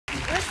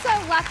so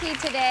lucky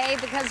today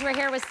because we're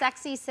here with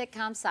sexy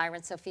sitcom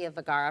siren Sofia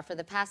Vergara. For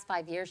the past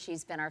 5 years,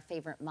 she's been our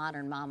favorite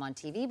modern mom on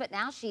TV, but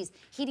now she's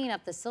heating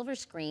up the silver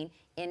screen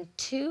in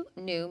 2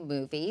 new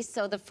movies.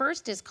 So the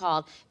first is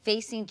called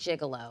Facing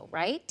Gigolo,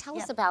 right? Tell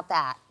us about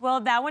that. Well,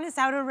 that one is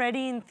out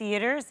already in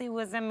theaters. It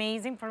was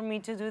amazing for me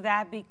to do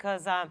that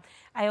because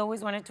I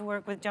always wanted to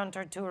work with John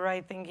Turturro.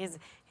 I think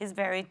he's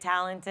very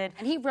talented.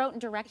 And he wrote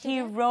and directed it?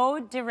 He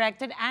wrote,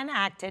 directed, and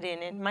acted in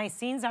it. My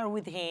scenes are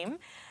with him.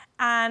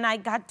 And I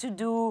got to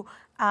do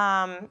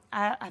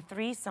a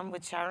threesome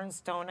with Sharon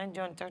Stone and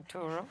John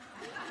Turturro.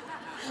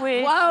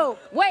 Whoa,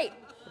 wait.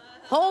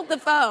 Hold the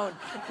phone.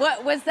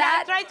 What was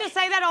that? I tried to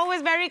say that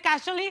always very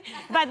casually,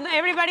 but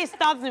everybody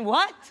stops me.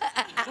 What?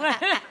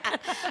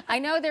 I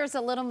know there's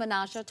a little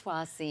menage a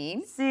trois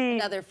scene,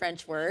 another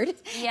French word.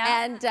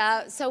 Yeah.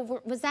 And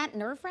so was that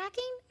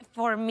nerve-wracking?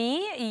 For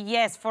me,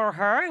 yes. For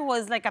her, it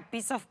was like a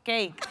piece of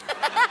cake.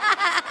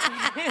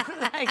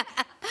 Like,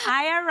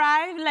 I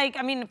arrived, like,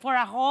 I mean, for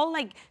a whole,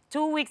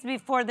 2 weeks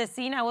before the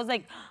scene, I was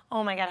like,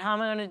 oh my God, how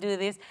am I gonna do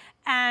this?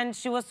 And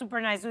she was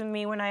super nice with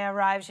me when I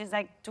arrived. She's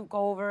like, took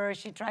over.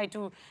 She tried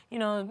to,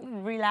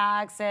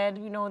 relax, said,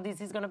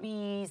 this is gonna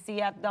be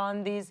easy. I've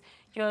done this.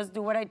 Just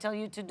do what I tell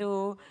you to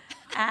do.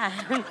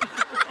 And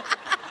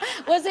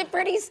was it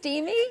pretty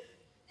steamy?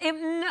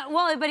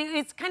 But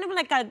it's kind of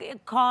like a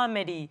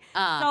comedy.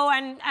 So,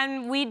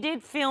 and we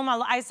did film a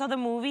lot. I saw the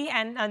movie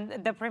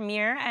and the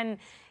premiere, and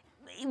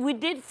we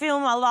did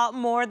film a lot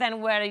more than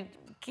where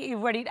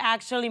it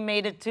actually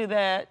made it to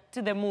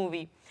the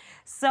movie.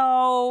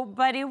 So,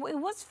 but it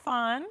was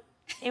fun.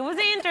 It was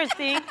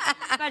interesting,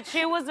 but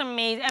she was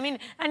amazing.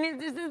 I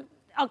mean,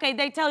 okay,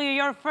 they tell you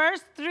your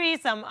first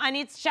threesome, and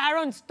it's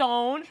Sharon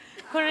Stone.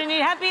 Couldn't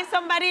it have been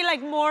somebody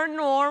like more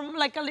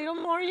like a little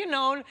more,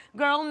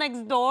 girl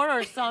next door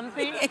or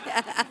something?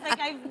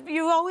 Like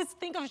you always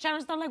think of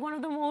Sharon Stone like one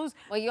of the most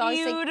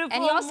beautiful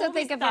and you also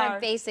think stars. of her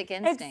Basic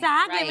Instinct.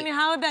 Exactly. Right. I mean,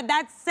 how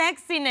that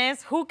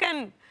sexiness, who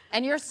can?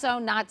 And you're so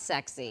not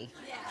sexy.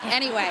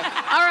 Anyway,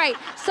 all right.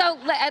 So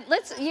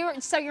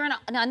you're in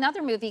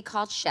another movie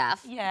called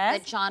Chef. Yes.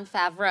 That Jon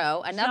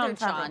Favreau, another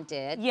Jon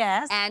did.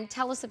 Yes. And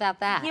tell us about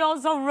that. He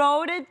also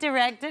wrote it,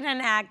 directed,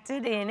 and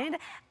acted in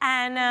it.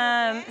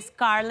 And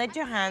Scarlett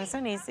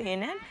Johansson is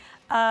in it.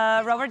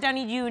 Robert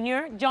Downey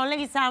Jr., John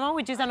Leguizamo,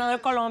 which is another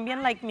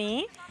Colombian like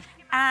me,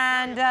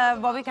 and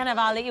Bobby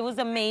Cannavale. It was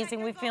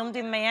amazing. We filmed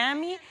in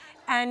Miami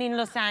and in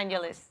Los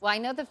Angeles. Well, I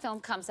know the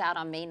film comes out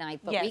on May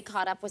 9th, but we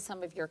caught up with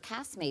some of your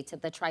castmates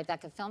at the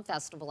Tribeca Film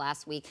Festival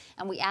last week,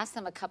 and we asked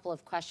them a couple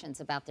of questions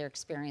about their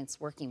experience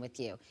working with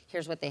you.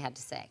 Here's what they had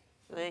to say.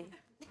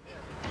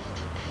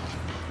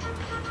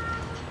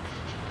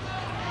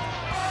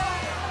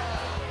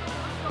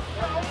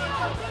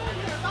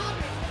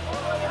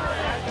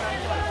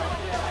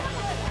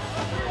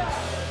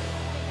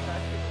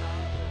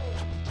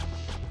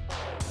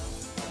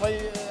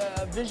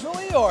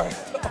 Visually or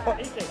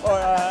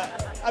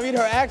I mean,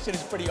 her action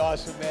is pretty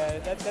awesome,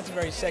 man. That's a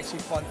very sexy,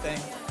 fun thing.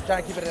 I'm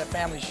trying to keep it at a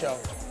family show.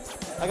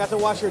 I got to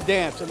watch her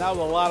dance, and that was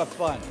a lot of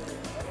fun.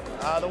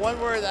 The one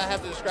word I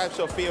have to describe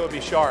Sofia would be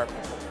sharp.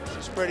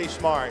 She's pretty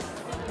smart.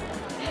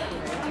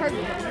 Her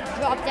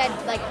drop dead,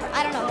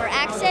 I don't know, her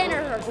accent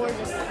or her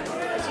gorgeous.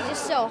 She's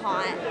just so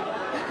hot.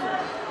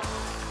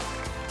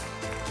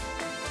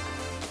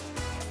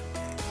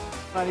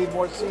 I need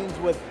more scenes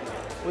with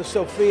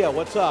Sofia.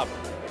 What's up?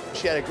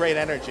 She had a great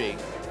energy.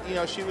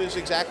 She was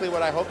exactly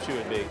what I hoped she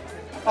would be.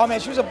 Oh man,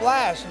 she was a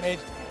blast. I mean,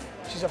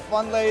 she's a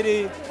fun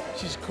lady.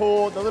 She's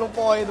cool. The little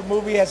boy in the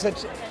movie has the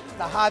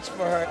hots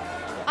for her.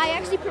 I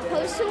actually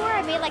proposed to her.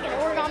 I made like an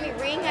origami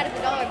ring out of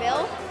the dollar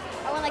bill.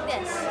 I went like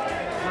this.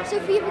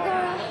 Sofia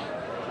Vergara,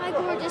 my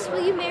gorgeous,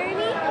 will you marry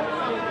me?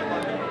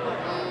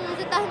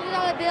 Is it the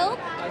 $100 bill?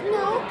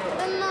 No.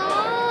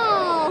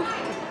 No.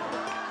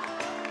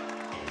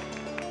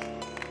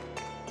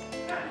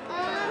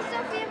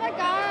 Sofia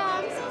Vergara,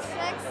 I'm so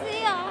sexy.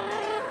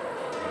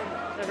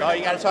 Oh,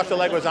 you got to talk to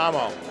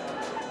Leguizamo.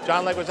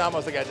 John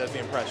Leguizamo's the guy that does the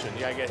impression.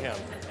 You got to get him.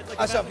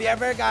 Sofia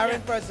Vergara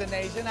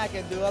impersonation, I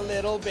can do a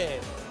little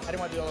bit. I didn't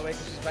want to do it all the way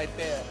because she's right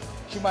there.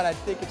 She might not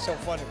think it's so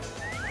funny.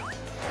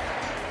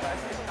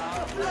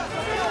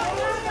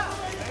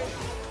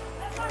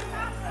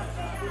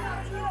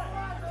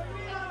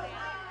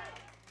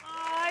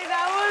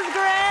 That was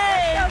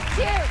great. So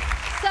cute.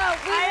 So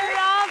I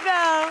love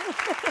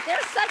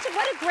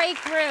them. what a great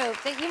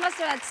group. That you must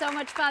have had so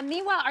much fun.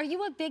 Meanwhile, are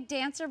you a big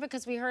dancer?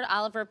 Because we heard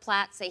Oliver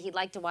Platt say he'd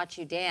like to watch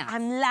you dance.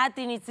 I'm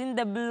Latin, it's in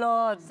the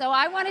blood. So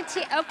I want to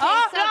teach,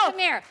 come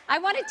here. I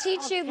want to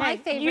teach you my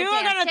favorite dance.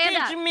 You're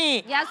gonna teach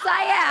me. Yes,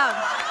 I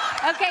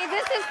am. Okay,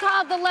 this is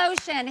called The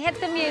Lotion. Hit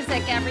the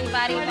music,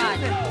 everybody.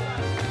 Watch.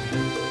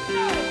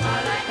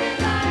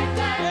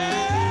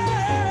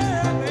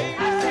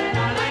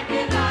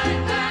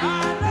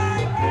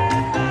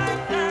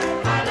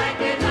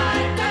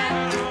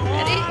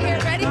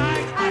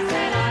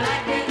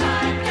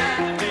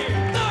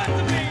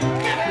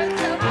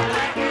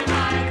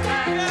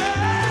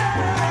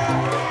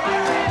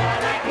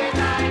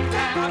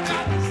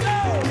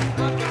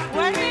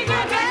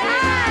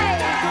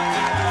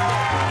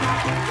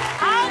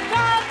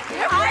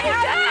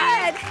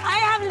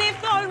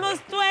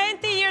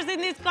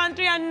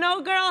 and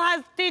no girl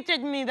has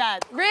taught me that.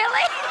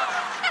 Really?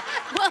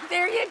 Well,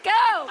 there you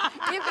go.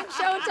 You can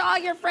show it to all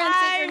your friends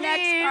at your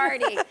next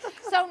party.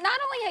 So not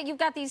only have you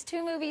got these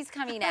 2 movies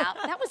coming out,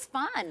 that was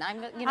fun.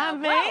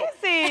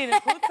 Amazing.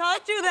 Who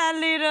taught you that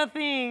little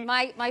thing?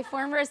 My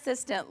former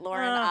assistant,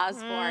 Lauren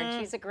Osborne,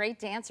 she's a great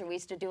dancer. We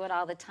used to do it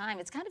all the time.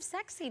 It's kind of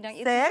sexy, don't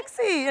you think?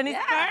 Sexy, and it's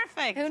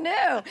perfect. Who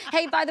knew?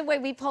 Hey, by the way,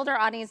 we polled our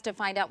audience to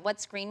find out what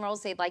screen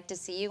roles they'd like to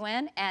see you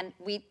in, and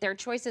their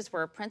choices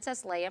were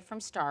Princess Leia from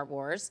Star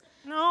Wars,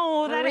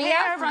 No,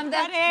 Maria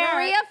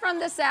from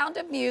The Sound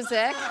of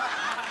Music,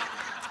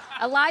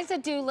 Eliza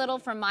Doolittle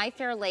from My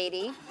Fair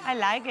Lady. I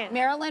like it.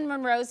 Marilyn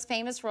Monroe's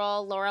famous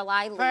role,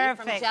 Lorelei Lee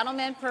from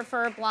Gentlemen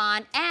Prefer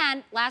Blonde.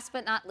 And last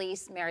but not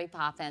least, Mary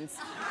Poppins.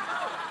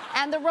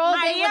 And the role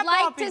they would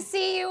like to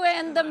see you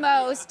in the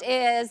most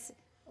is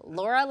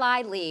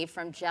Lorelei Lee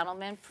from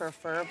Gentlemen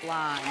Prefer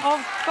Blonde.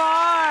 Of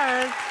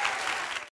course.